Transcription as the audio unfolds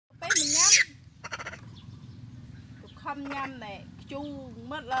khăm nhâm này chu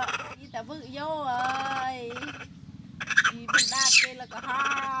mất lợ đi ta vự vô rồi vì mình đạt kia là cả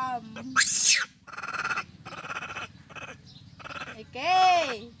hòm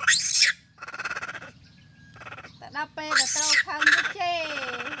kê ta đáp bê ta trâu khăn cái chê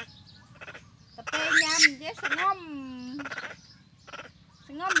ta bê nhâm chứ sẽ ngâm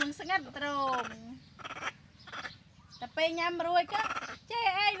những sẽ ngắt trồng ta bê nhâm rồi chứ chê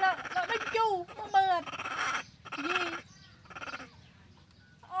ai lợ đánh chu nó mượt gì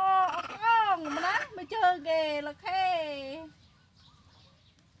con mà nó mới chơi kìa là khê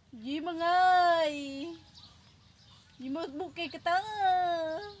gì mừng ơi gì mà bu kia cái tớ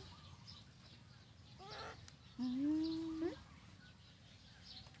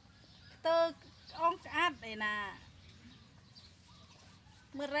tớ ông át đây nè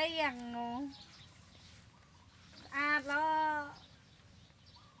mưa rèn át đó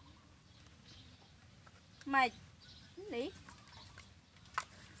mày đi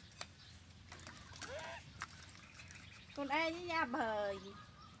con ai với nhà bời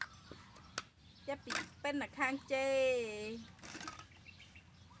chắc bị bên là khang chê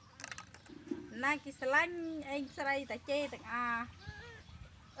nay cái lanh anh say ta chê ta à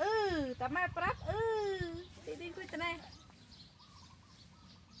ta mai prap đi đi cái này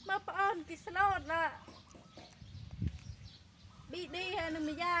mà ơn cái slot là BeDe hay là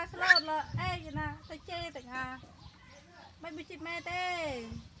mày ra slot là ai vậy nè ta chê ta à mấy bị chết mẹ tê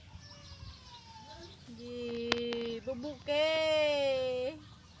gì bụng bụng kê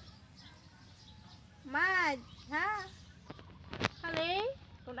mà hả Shally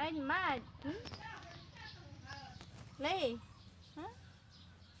còn anh mà Lê hả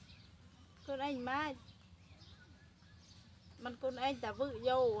con anh mà mình con anh ta vự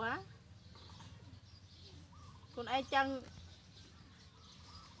vô hả con anh chăng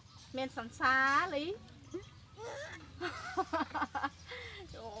men sẵn xa lý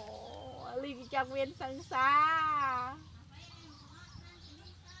lý chăng men sẵn xa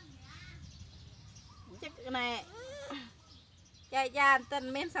chắc này chạy dàn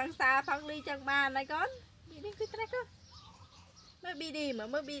tần men sẵn xa phong ly chăng ba này con đi đi cái này con mới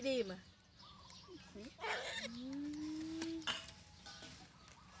BeDe mà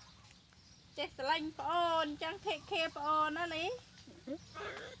chết lanh phôn chẳng thể khe phôn đó lý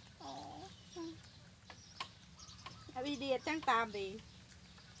BeDe chẳng tạm đi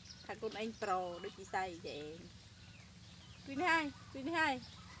thằng con anh pro được chị say vậy quý hai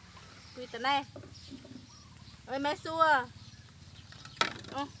quý tận này ơi mẹ xua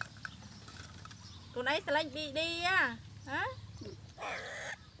con ấy sẽ lanh BeDe á hả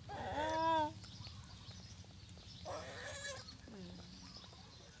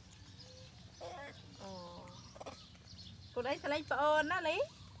con ấy sẽ lên phone đó lý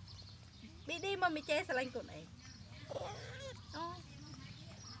BeDe mà mày chơi sẽ lên con này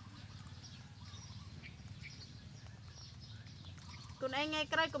con anh nghe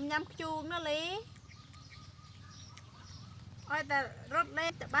cái cùng nhâm chuông nó lý ôi ta rót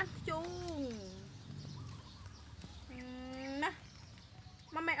lên ta bắt chuông nè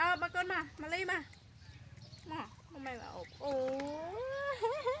mà mày ôm ba con mà lý mà mày bảo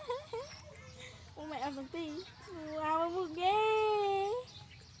mẹ ăn bằng tí wow mưa ghê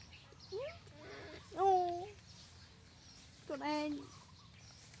con anh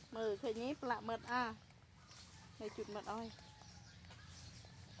mờ khởi nhép lạ mật à này chuột mật ơi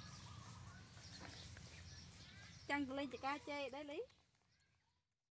chăng lấy chả cá chê đấy lý